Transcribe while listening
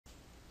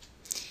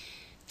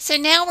So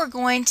now we're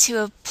going to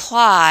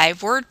apply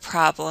word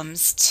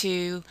problems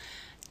to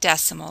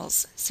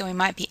decimals. So we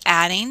might be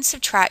adding,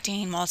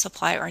 subtracting,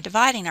 multiplying, or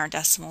dividing our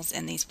decimals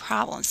in these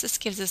problems. This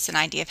gives us an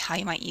idea of how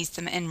you might use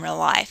them in real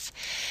life.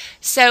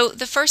 So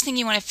the first thing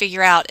you want to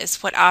figure out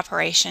is what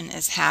operation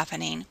is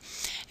happening.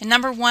 In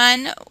number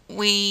one,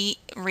 we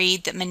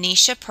read that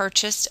Manisha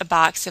purchased a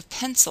box of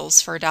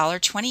pencils for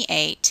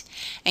 $1.28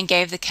 and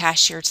gave the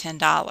cashier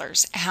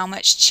 $10. How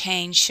much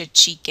change should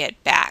she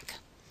get back?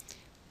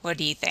 What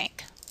do you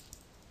think?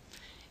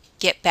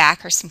 Get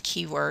back are some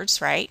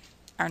keywords, right?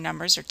 Our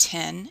numbers are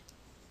 10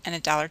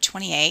 and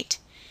 $1.28.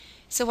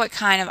 So what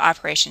kind of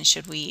operation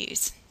should we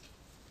use?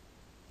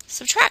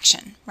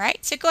 Subtraction,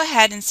 right? So go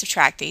ahead and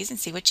subtract these and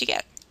see what you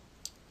get.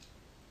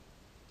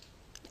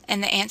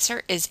 And the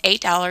answer is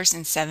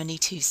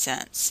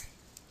 $8.72.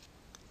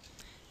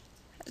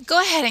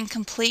 Go ahead and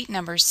complete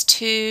numbers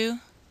 2,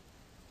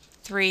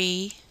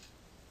 3,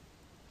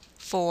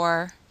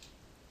 4,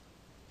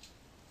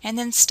 and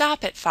then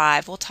stop at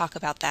 5. We'll talk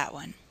about that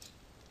one.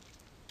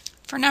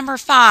 For number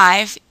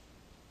 5,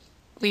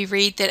 we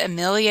read that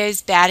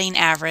Emilio's batting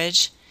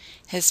average,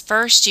 his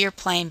first year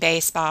playing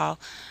baseball,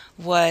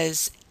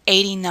 was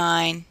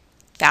 89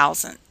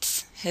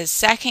 thousandths. His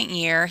second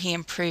year, he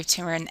improved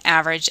to an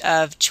average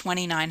of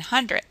 29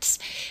 hundredths.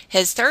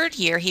 His third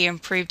year, he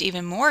improved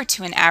even more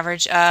to an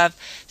average of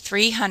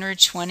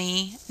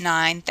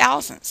 329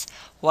 thousandths.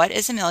 What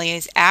is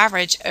Emilio's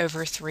average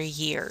over 3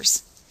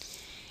 years?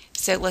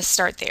 So let's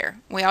start there.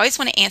 We always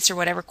want to answer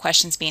whatever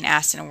question's being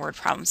asked in a word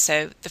problem.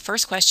 So the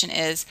first question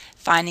is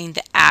finding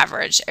the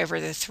average over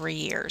the 3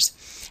 years.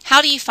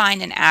 How do you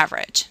find an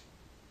average?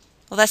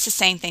 Well, that's the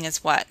same thing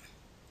as what?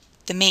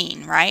 The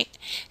mean, right?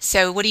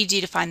 So what do you do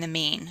to find the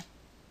mean?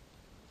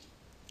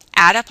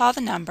 Add up all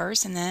the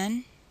numbers and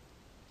then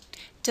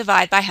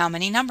divide by how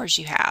many numbers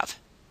you have,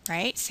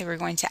 right? So we're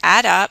going to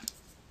add up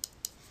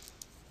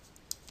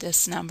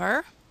this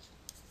number,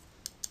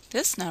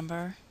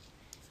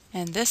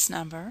 and this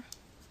number,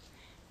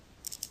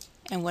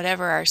 and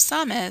whatever our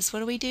sum is, what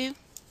do we do?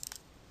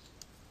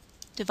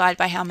 Divide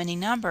by how many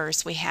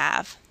numbers we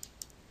have,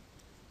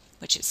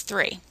 which is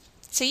 3.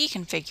 So you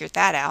can figure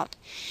that out.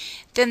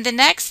 Then the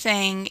next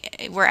thing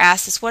we're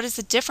asked is what is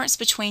the difference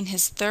between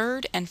his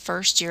third and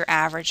first year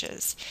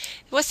averages?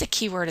 What's the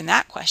key word in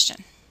that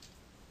question?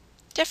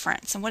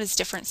 Difference. And what does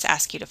difference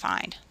ask you to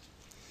find?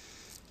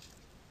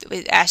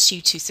 It asks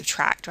you to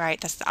subtract, right?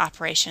 That's the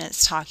operation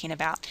it's talking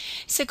about.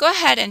 So go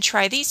ahead and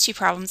try these two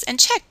problems and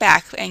check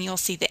back and you'll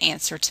see the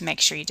answer to make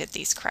sure you did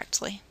these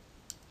correctly.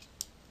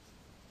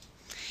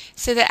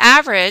 So the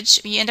average,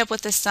 you end up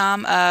with a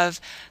sum of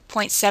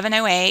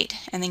 0.708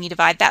 and then you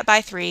divide that by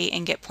 3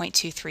 and get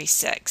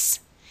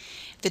 0.236.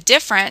 The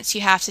difference, you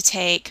have to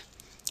take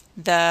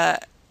the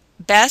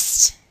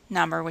best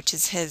number, which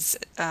is his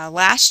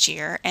last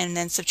year, and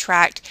then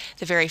subtract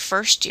the very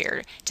first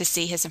year to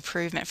see his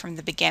improvement from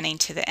the beginning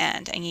to the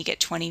end, and you get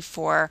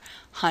 24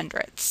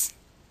 hundredths.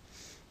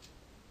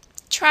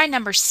 Try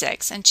number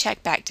 6 and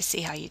check back to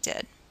see how you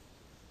did.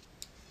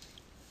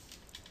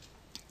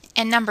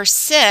 And number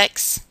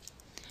 6,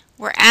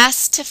 we're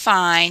asked to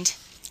find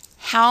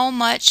how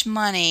much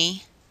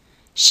money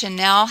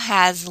Shanelle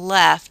has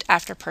left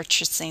after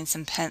purchasing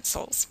some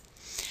pencils.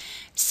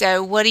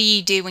 So what do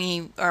you do when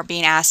you are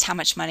being asked how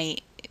much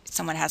money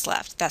someone has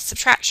left? That's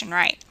subtraction,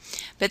 right?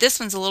 But this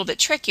one's a little bit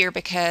trickier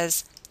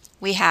because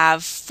we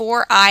have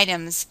 4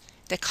 items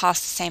that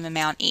cost the same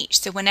amount each.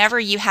 So whenever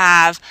you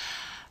have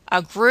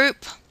a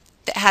group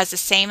that has the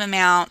same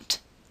amount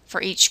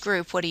for each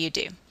group, what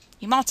do?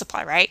 You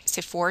multiply, right?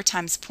 So 4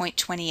 times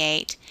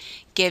 0.28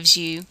 gives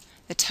you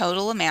the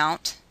total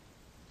amount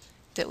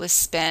that was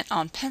spent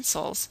on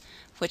pencils,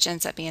 which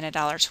ends up being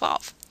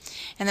 $1.12.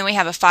 And then we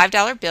have a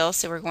 $5 bill,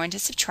 so we're going to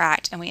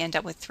subtract, and we end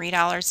up with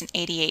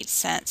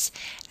 $3.88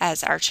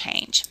 as our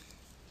change.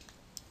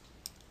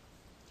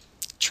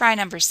 Try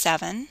number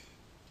 7.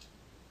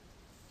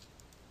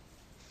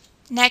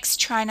 Next,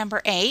 try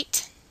number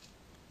 8.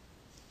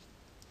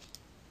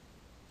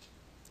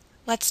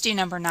 Let's do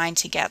number 9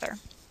 together.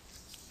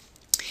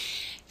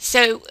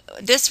 So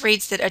this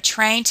reads that a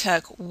train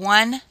took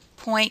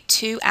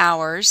 1.2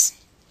 hours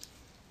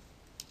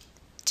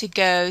to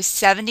go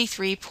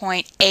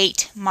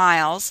 73.8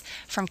 miles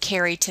from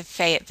Cary to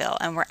Fayetteville,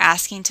 and we're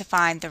asking to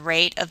find the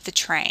rate of the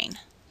train.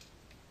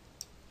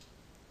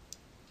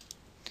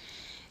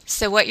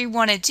 So what you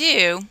want to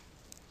do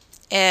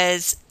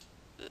is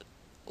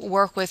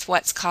work with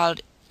what's called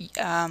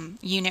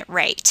unit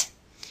rate,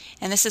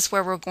 and this is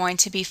where we're going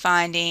to be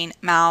finding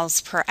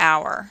miles per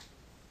hour.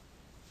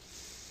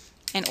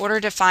 In order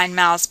to find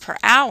miles per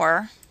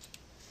hour,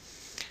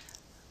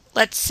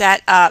 let's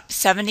set up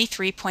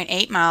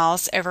 73.8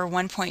 miles over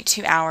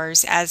 1.2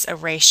 hours as a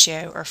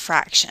ratio or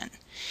fraction,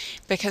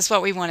 because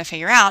what we want to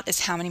figure out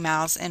is how many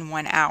miles in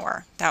 1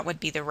 hour. That would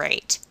be the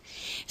rate.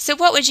 So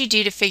what would you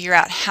do to figure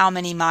out how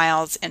many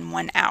miles in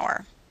 1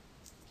 hour?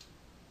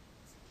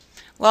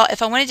 Well,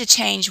 if I wanted to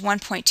change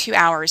 1.2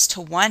 hours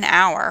to 1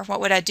 hour, what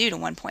would I do to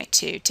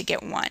 1.2 to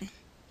get 1?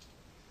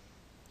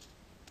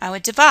 I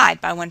would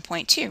divide by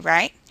 1.2,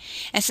 right?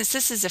 And since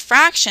this is a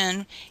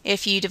fraction,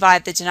 if you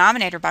divide the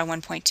denominator by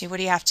 1.2, what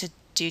do you have to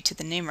do to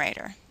the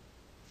numerator?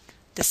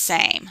 The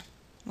same.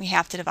 We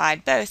have to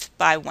divide both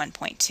by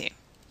 1.2.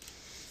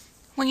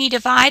 When you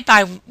divide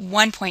by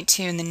 1.2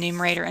 in the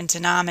numerator and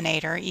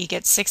denominator, you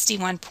get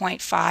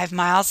 61.5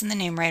 miles in the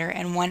numerator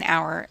and 1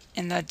 hour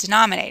in the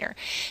denominator.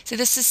 So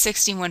this is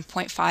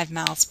 61.5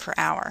 miles per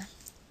hour.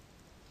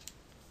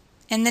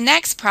 In the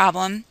next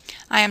problem,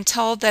 I am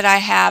told that I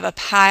have a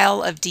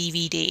pile of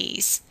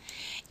DVDs.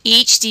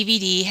 Each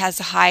DVD has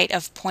a height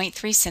of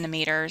 0.3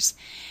 centimeters,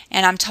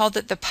 and I'm told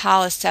that the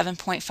pile is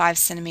 7.5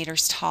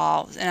 centimeters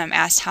tall, and I'm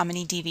asked how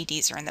many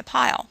DVDs are in the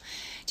pile.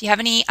 Do you have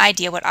any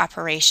idea what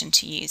operation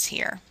to use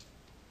here?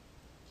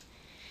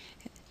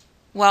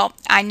 Well,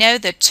 I know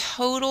the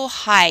total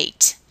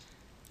height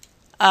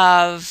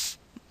of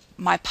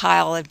my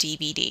pile of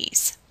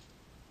DVDs.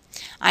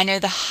 I know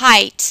the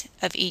height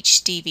of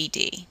each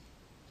DVD,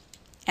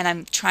 and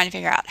I'm trying to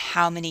figure out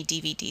how many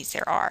DVDs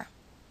there are.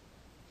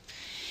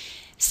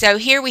 So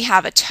here we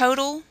have a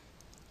total,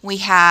 we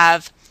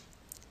have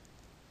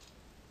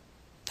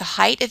the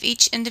height of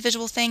each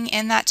individual thing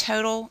in that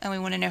total, and we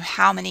want to know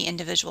how many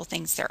individual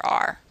things there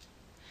are.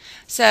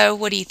 So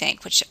what do you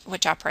think?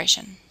 Which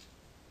operation?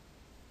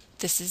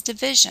 This is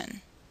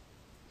division.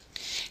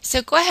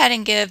 So go ahead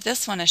and give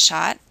this one a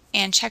shot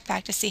and check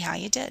back to see how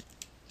you did.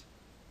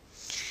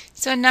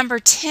 So in number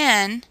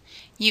 10,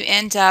 you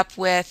end up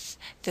with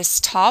this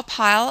tall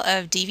pile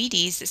of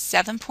DVDs that's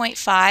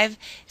 7.5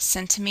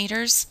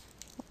 centimeters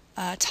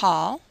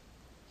tall.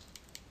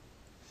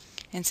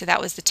 And so that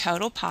was the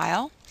total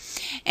pile.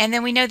 And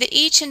then we know that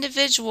each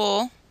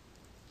individual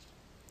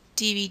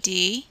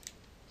DVD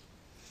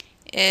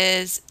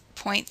is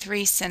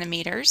 0.3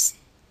 centimeters.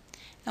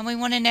 And we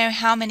want to know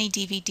how many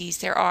DVDs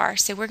there are.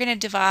 So we're going to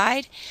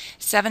divide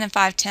 7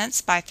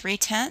 5/10 by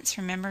 3/10.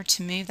 Remember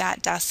to move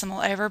that decimal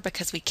over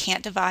because we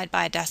can't divide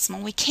by a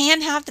decimal. We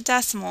can have the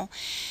decimal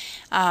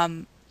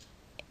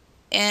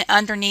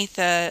underneath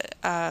the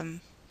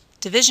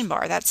division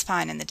bar. That's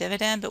fine in the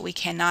dividend, but we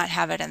cannot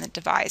have it in the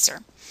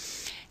divisor.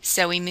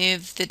 So we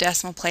move the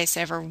decimal place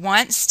over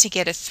once to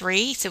get a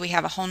 3, so we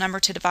have a whole number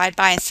to divide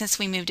by, and since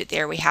we moved it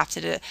there, we have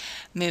to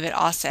move it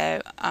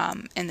also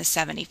in the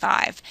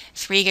 75.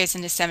 3 goes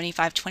into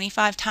 75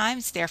 25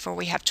 times, therefore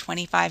we have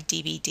 25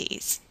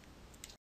 DVDs.